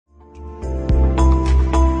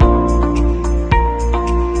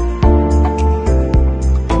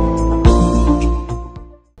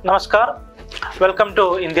Namaskar. Welcome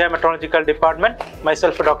to India Meteorological Department.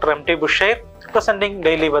 Myself, Dr. M.T. Puducherry, presenting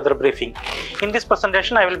daily weather briefing. In this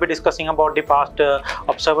presentation, I will be discussing about the past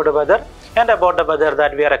observed weather and about the weather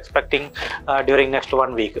that we are expecting during next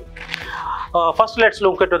 1 week. First, let's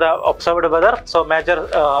look into the observed weather. So, major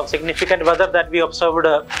significant weather that we observed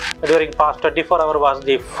during past 24 hours was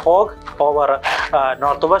the fog over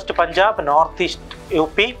northwest Punjab, northeast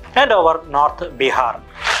UP, and over north Bihar.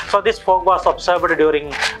 So this fog was observed during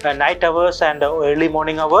night hours and early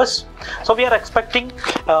morning hours. So we are expecting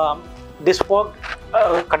this fog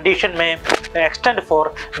condition may extend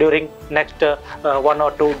for during next 1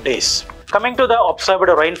 or 2 days. Coming to the observed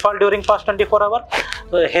rainfall during past 24 hours,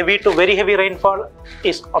 heavy to very heavy rainfall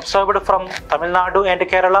is observed from Tamil Nadu and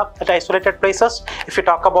Kerala at isolated places. If you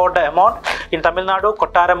talk about the amount, in Tamil Nadu,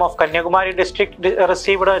 Kottaram of Kanyakumari district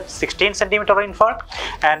received 16 centimeter rainfall,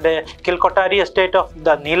 and Kilkottari estate of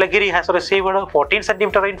the Nilagiri has received 14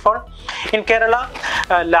 centimeter rainfall. In Kerala,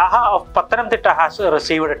 Laha of Pathanamthitta has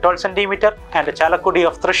received 12 centimeter, and Chalakudi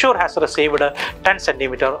of Thrissur has received 10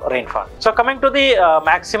 centimeter rainfall. So coming to the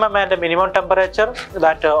maximum and minimum temperature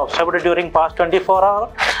that observed during past 24 hours,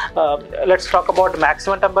 let's talk about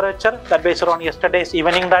maximum temperature that based on yesterday's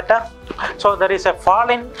evening data. So there is a fall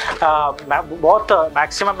in both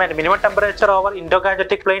maximum and minimum temperature over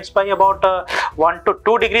Indo-Gangetic plains by about 1 to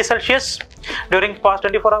 2 degrees Celsius during past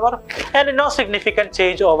 24 hours, and no significant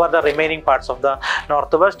change over the remaining parts of the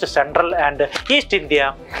northwest, central and east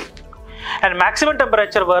India. And maximum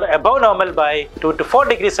temperature were above normal by 2 to 4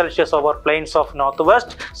 degrees Celsius over plains of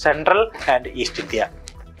northwest, central and east India.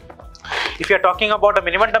 If you are talking about the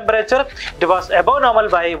minimum temperature, it was above normal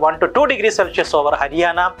by 1 to 2 degrees Celsius over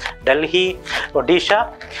Haryana, Delhi,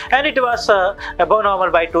 Odisha, and it was above normal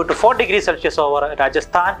by 2 to 4 degrees Celsius over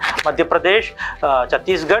Rajasthan, Madhya Pradesh,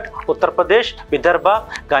 Chhattisgarh, Uttar Pradesh, Vidarbha,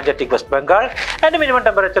 Gangetic West Bengal, and the minimum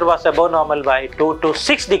temperature was above normal by 2 to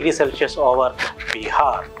 6 degrees Celsius over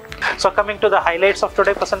Bihar. So coming to the highlights of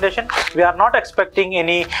today's presentation, we are not expecting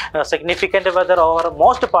any significant weather over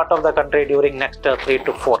most part of the country during next 3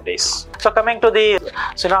 to 4 days. So coming to the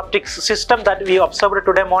synoptic system that we observed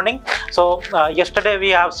today morning. So yesterday we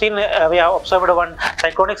have seen, we have observed one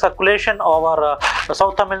cyclonic circulation over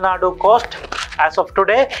South Tamil Nadu coast. As of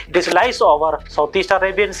today, it lies over Southeast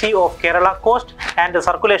Arabian Sea of Kerala coast, and the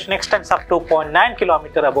circulation extends up to 0.9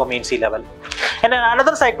 km above mean sea level. And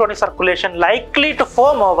another cyclonic circulation likely to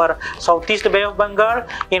form over Southeast Bay of Bengal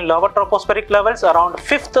in lower tropospheric levels around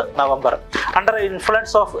 5th November. Under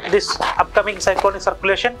influence of this upcoming cyclonic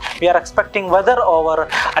circulation, we are expecting weather over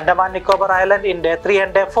Andaman Nicobar Island in day 3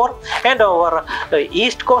 and day 4, and over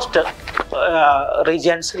east coast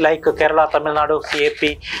regions like Kerala, Tamil Nadu,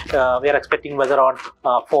 CAP, we are expecting weather on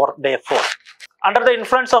day 4. Under the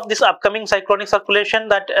influence of this upcoming cyclonic circulation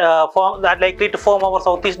that likely to form over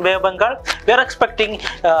Southeast Bay of Bengal, we are expecting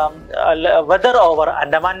weather over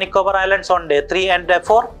Andaman Nicobar Islands on day 3 and day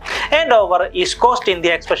 4, and over East Coast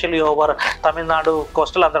India, especially over Tamil Nadu,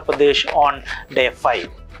 coastal Andhra Pradesh on day 5.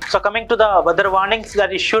 So coming to the weather warnings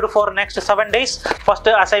that issued for next 7 days. First,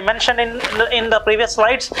 as I mentioned in the previous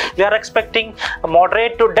slides, we are expecting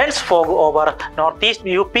moderate to dense fog over northeast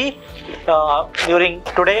UP during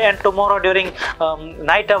today and tomorrow during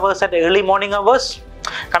night hours and early morning hours.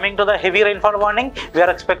 Coming to the heavy rainfall warning, we are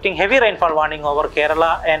expecting heavy rainfall warning over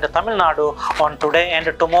Kerala and Tamil Nadu on today and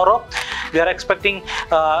tomorrow. We are expecting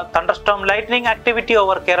thunderstorm lightning activity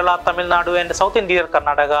over Kerala, Tamil Nadu and South India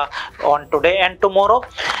Karnataka on today and tomorrow.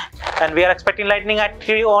 And we are expecting lightning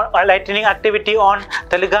activity on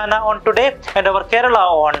Telangana on today, and over Kerala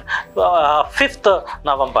on 5th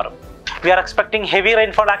November. We are expecting heavy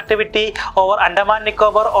rainfall activity over Andaman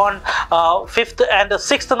Nicobar on 5th and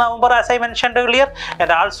 6th November, as I mentioned earlier,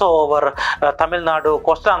 and also over Tamil Nadu,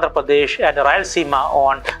 coastal Andhra Pradesh and Rayalaseema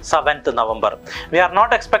on 7th November. We are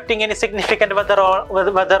not expecting any significant weather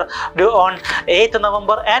on 8th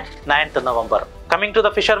November and 9th November. Coming to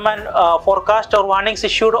the fisherman forecast or warnings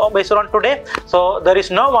issued based on today. So there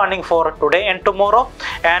is no warning for today and tomorrow,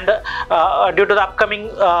 and due to the upcoming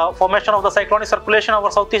formation of the cyclonic circulation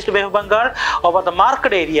over Southeast Bay of Bengal over the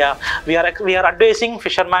marked area, we are advising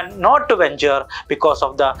fishermen not to venture because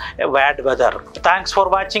of the bad weather. Thanks for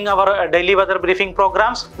watching our daily weather briefing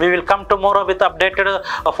programs. We will come tomorrow with updated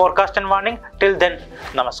forecast and warning. Till then,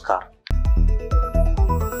 namaskar.